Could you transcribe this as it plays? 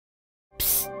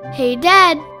Hey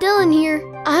Dad, Dylan here.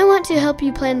 I want to help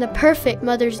you plan the perfect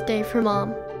Mother's Day for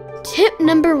Mom. Tip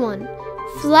number 1,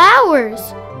 flowers.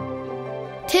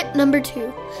 Tip number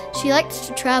 2, she likes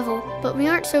to travel, but we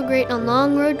aren't so great on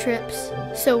long road trips.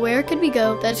 So where could we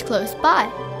go that's close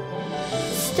by?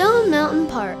 Stone Mountain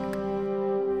Park.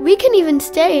 We can even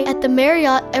stay at the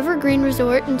Marriott Evergreen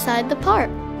Resort inside the park.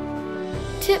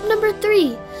 Tip number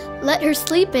 3, let her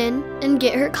sleep in and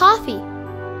get her coffee.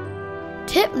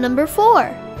 Tip number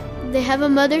 4, they have a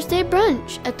Mother's Day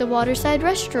brunch at the Waterside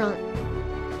Restaurant.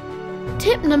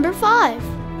 Tip number 5,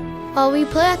 while we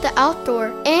play at the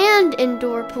outdoor and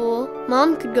indoor pool,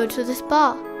 Mom could go to the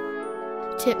spa.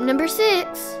 Tip number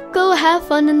 6, go have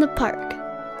fun in the park.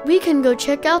 We can go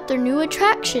check out their new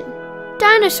attraction,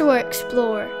 Dinosaur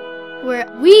Explorer, where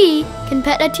we can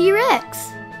pet a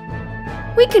T-Rex.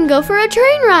 We can go for a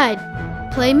train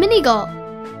ride, play mini golf,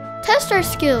 test our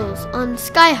skills on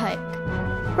sky hike,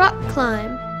 rock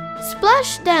climb,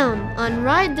 splash down on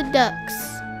Ride the Ducks,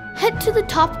 head to the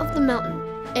top of the mountain,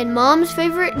 and Mom's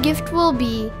favorite gift will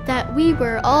be that we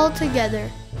were all together.